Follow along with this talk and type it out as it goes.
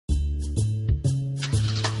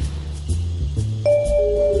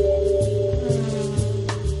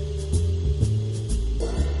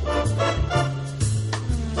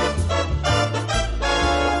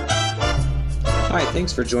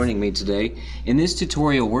Thanks for joining me today. In this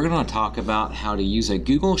tutorial, we're going to talk about how to use a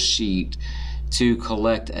Google Sheet to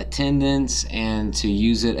collect attendance and to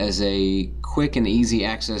use it as a quick and easy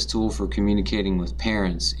access tool for communicating with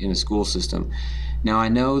parents in a school system. Now, I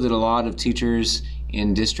know that a lot of teachers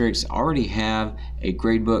in districts already have a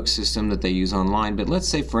gradebook system that they use online, but let's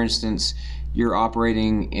say, for instance, you're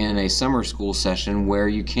operating in a summer school session where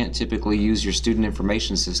you can't typically use your student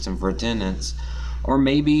information system for attendance, or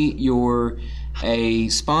maybe you're a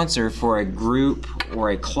sponsor for a group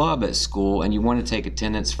or a club at school and you want to take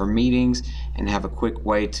attendance for meetings and have a quick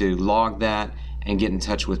way to log that and get in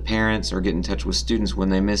touch with parents or get in touch with students when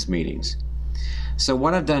they miss meetings. So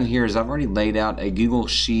what I've done here is I've already laid out a Google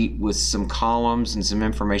Sheet with some columns and some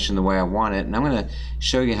information the way I want it, and I'm going to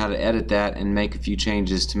show you how to edit that and make a few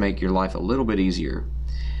changes to make your life a little bit easier.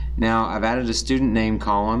 Now, I've added a student name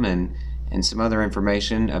column and some other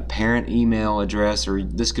information, a parent email address, or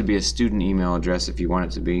this could be a student email address if you want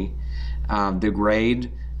it to be. The grade,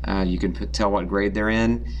 you can tell what grade they're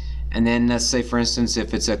in. And then let's say, for instance,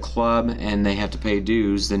 if it's a club and they have to pay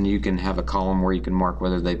dues, then you can have a column where you can mark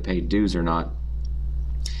whether they paid dues or not.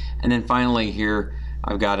 And then finally here,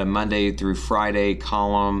 I've got a Monday through Friday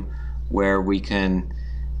column where we can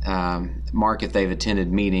mark if they've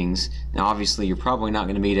attended meetings. Now obviously you're probably not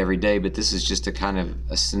going to meet every day, but this is just a kind of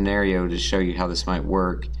a scenario to show you how this might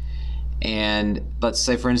work. And let's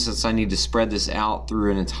say, for instance, I need to spread this out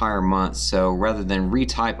through an entire month, so rather than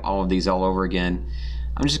retype all of these all over again,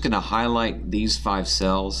 I'm just going to highlight these 5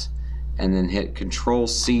 cells and then hit Control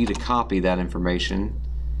C to copy that information.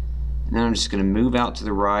 And then I'm just going to move out to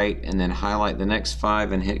the right and then highlight the next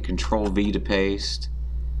 5 and hit Control V to paste.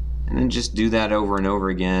 And then just do that over and over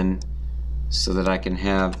again so that I can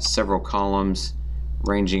have several columns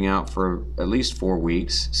ranging out for at least 4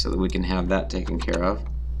 weeks so that we can have that taken care of.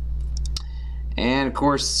 And of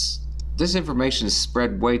course, this information is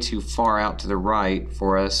spread way too far out to the right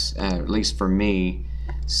for us, at least for me.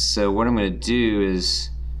 So what I'm going to do is,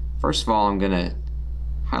 first of all, I'm going to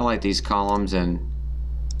highlight these columns and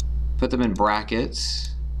put them in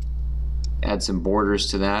brackets, add some borders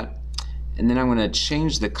to that. And then I'm going to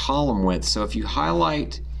change the column width. So if you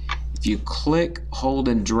highlight, if you click, hold,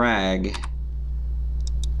 and drag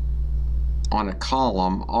on a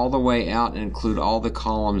column all the way out and include all the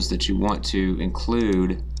columns that you want to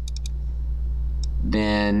include,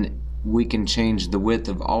 then we can change the width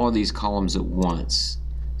of all of these columns at once.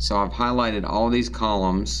 So I've highlighted all of these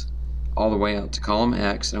columns all the way out to column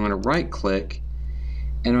X. I'm going to right click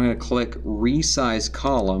and I'm going to click Resize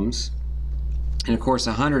Columns. And of course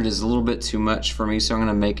 100 is a little bit too much for me, so I'm going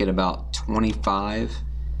to make it about 25.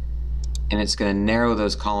 And it's going to narrow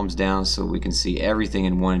those columns down so we can see everything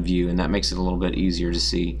in one view, and that makes it a little bit easier to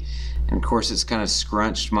see. And of course it's kind of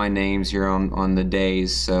scrunched my names here on the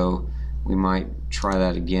days, so we might try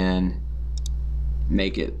that again.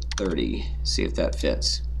 Make it 30, see if that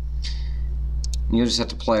fits. And you'll just have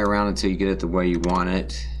to play around until you get it the way you want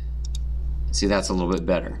it. See, that's a little bit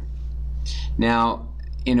better. Now,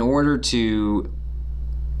 in order to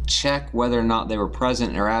check whether or not they were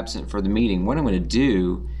present or absent for the meeting, what I'm going to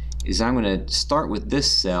do is I'm going to start with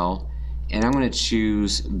this cell and I'm going to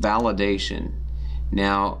choose validation.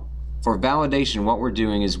 Now, for validation, what we're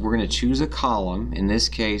doing is we're going to choose a column. In this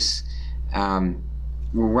case,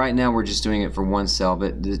 right now we're just doing it for one cell,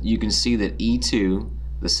 but you can see that E2,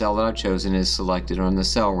 the cell that I've chosen, is selected on the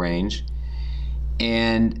cell range.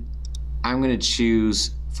 And I'm going to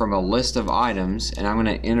choose from a list of items, and I'm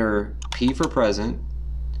going to enter P for present,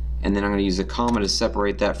 and then I'm going to use a comma to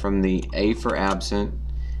separate that from the A for absent,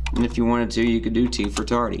 and if you wanted to, you could do T for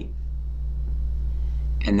tardy.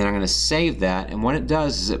 And then I'm going to save that, and what it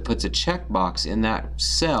does is it puts a checkbox in that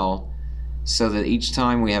cell so that each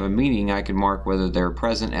time we have a meeting I can mark whether they're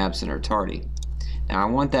present, absent, or tardy. Now I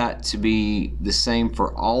want that to be the same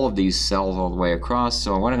for all of these cells all the way across,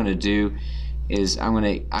 so what I'm going to do is I'm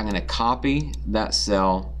going to copy that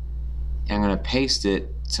cell and I'm going to paste it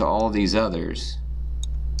to all these others.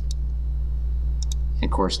 And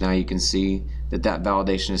of course now you can see that that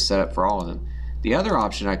validation is set up for all of them. The other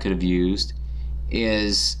option I could have used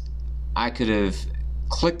is I could have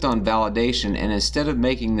clicked on validation, and instead of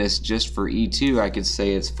making this just for E2, I could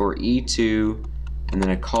say it's for E2 and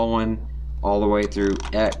then a colon all the way through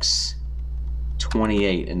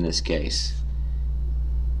X28 in this case.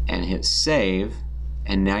 And hit save,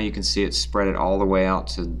 and now you can see it spread it all the way out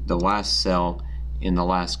to the last cell in the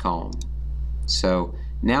last column. So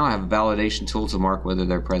now I have a validation tool to mark whether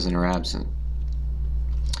they're present or absent.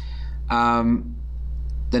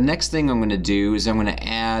 The next thing I'm going to do is I'm going to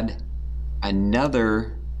add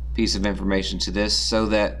another piece of information to this so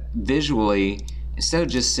that visually, instead of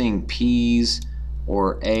just seeing P's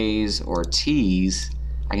or A's or T's,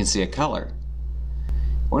 I can see a color.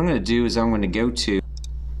 What I'm going to do is I'm going to go to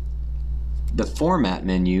the Format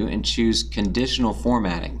menu and choose Conditional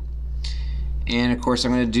Formatting. And of course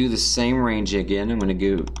I'm going to do the same range again. I'm going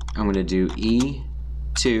to do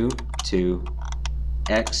E2 to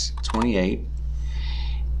X28.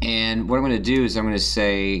 And what I'm going to do is I'm going to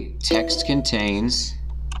say text contains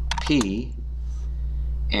P,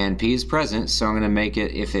 and P is present, so I'm going to make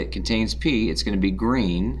it, if it contains P, it's going to be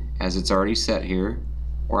green, as it's already set here,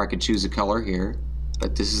 or I could choose a color here,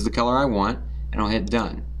 but this is the color I want, and I'll hit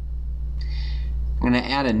done. I'm going to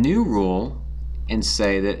add a new rule and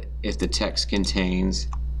say that if the text contains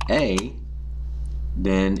A,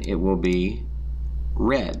 then it will be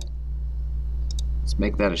red. Let's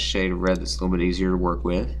make that a shade of red that's a little bit easier to work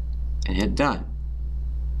with, and hit done.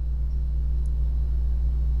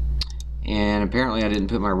 And apparently I didn't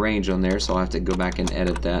put my range on there, so I'll have to go back and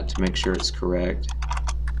edit that to make sure it's correct.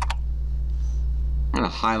 I'm going to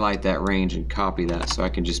highlight that range and copy that so I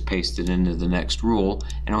can just paste it into the next rule,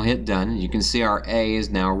 and I'll hit done. You can see our A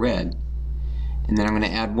is now red. And then I'm going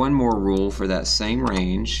to add one more rule for that same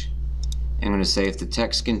range. I'm going to say if the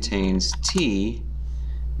text contains T,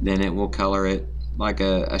 then it will color it like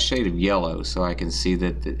a shade of yellow, so I can see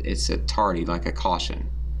that it's a tardy, like a caution.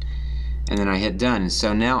 And then I hit done.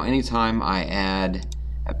 So now anytime I add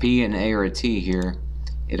a P, an A, or a T here,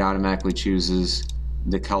 it automatically chooses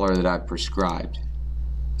the color that I've prescribed.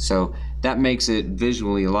 So that makes it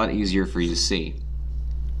visually a lot easier for you to see.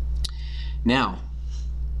 Now,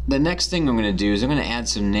 the next thing I'm going to do is I'm going to add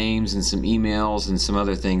some names and some emails and some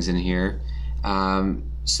other things in here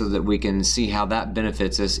so that we can see how that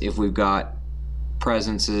benefits us if we've got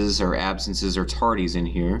presences or absences or tardies in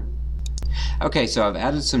here. Okay, so I've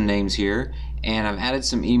added some names here, and I've added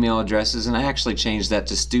some email addresses, and I actually changed that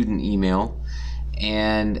to student email,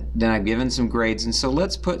 and then I've given some grades. And so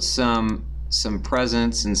let's put some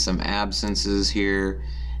presents and some absences here,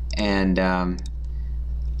 and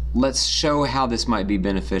let's show how this might be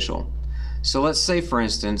beneficial. So let's say, for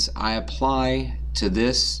instance, I apply to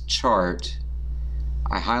this chart,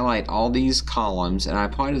 I highlight all these columns, and I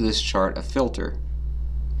apply to this chart a filter.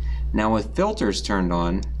 Now with filters turned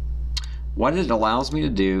on, what it allows me to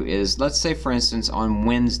do is, let's say for instance on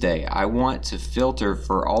Wednesday I want to filter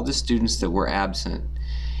for all the students that were absent,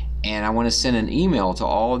 and I want to send an email to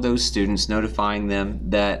all of those students notifying them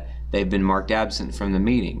that they've been marked absent from the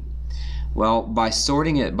meeting. Well, by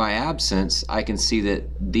sorting it by absence, I can see that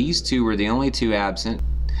these two were the only two absent,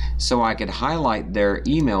 so I could highlight their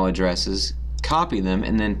email addresses, copy them,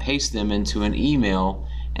 and then paste them into an email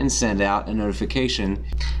and send out a notification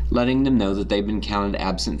letting them know that they've been counted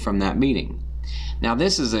absent from that meeting. Now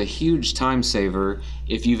this is a huge time saver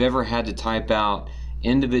if you've ever had to type out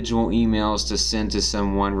individual emails to send to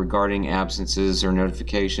someone regarding absences or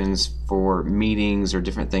notifications for meetings or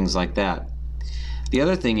different things like that. The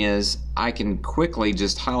other thing is I can quickly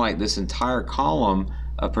just highlight this entire column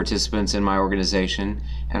of participants in my organization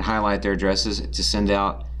and highlight their addresses to send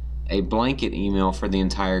out a blanket email for the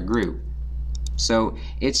entire group. So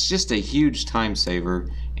it's just a huge time saver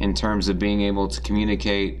in terms of being able to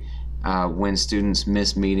communicate when students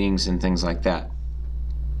miss meetings and things like that.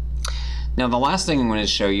 Now the last thing I'm going to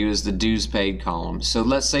show you is the dues paid column. So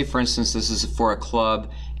let's say for instance this is for a club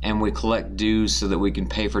and we collect dues so that we can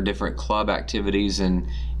pay for different club activities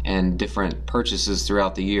and different purchases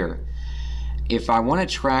throughout the year. If I want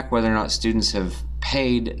to track whether or not students have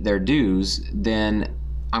paid their dues, then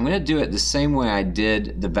I'm going to do it the same way I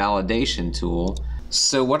did the validation tool.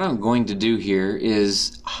 So what I'm going to do here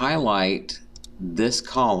is highlight this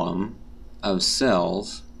column of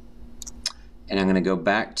cells, and I'm going to go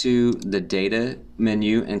back to the data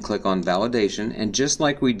menu and click on validation, and just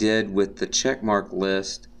like we did with the checkmark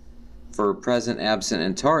list for present, absent,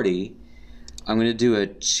 and tardy, I'm going to do a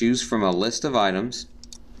choose from a list of items,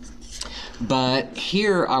 but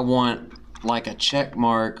here I want like a check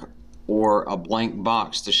mark or a blank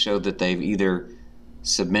box to show that they've either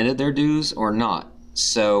submitted their dues or not.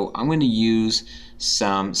 So I'm going to use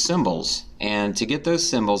some symbols, and to get those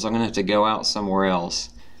symbols I'm going to have to go out somewhere else.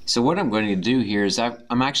 So what I'm going to do here is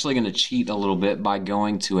I'm actually going to cheat a little bit by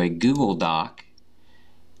going to a Google Doc.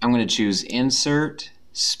 I'm going to choose Insert,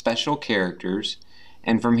 Special Characters,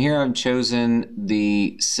 and from here I've chosen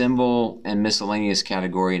the Symbol and Miscellaneous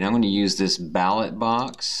category, and I'm going to use this ballot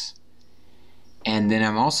box. And then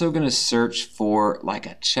I'm also going to search for like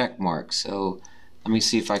a check mark. So let me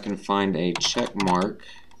see if I can find a check mark.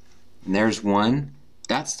 And there's one.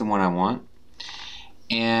 That's the one I want.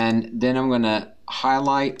 And then I'm going to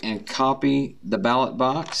highlight and copy the ballot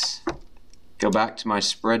box. Go back to my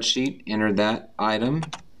spreadsheet, enter that item,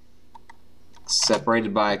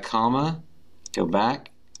 separated by a comma, go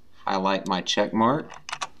back, highlight my check mark,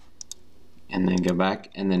 and then go back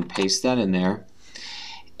and then paste that in there.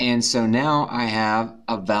 And so now I have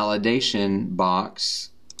a validation box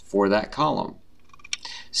for that column.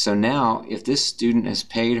 So now if this student has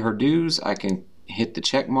paid her dues, I can hit the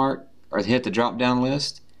check mark or hit the drop down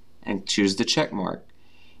list and choose the check mark.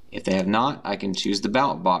 If they have not, I can choose the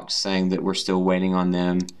ballot box saying that we're still waiting on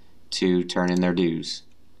them to turn in their dues.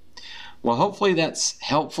 Well, hopefully that's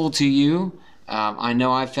helpful to you. I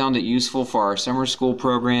know I found it useful for our summer school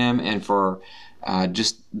program and for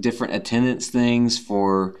just different attendance things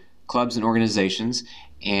for clubs and organizations.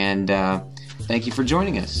 And thank you for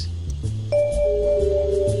joining us.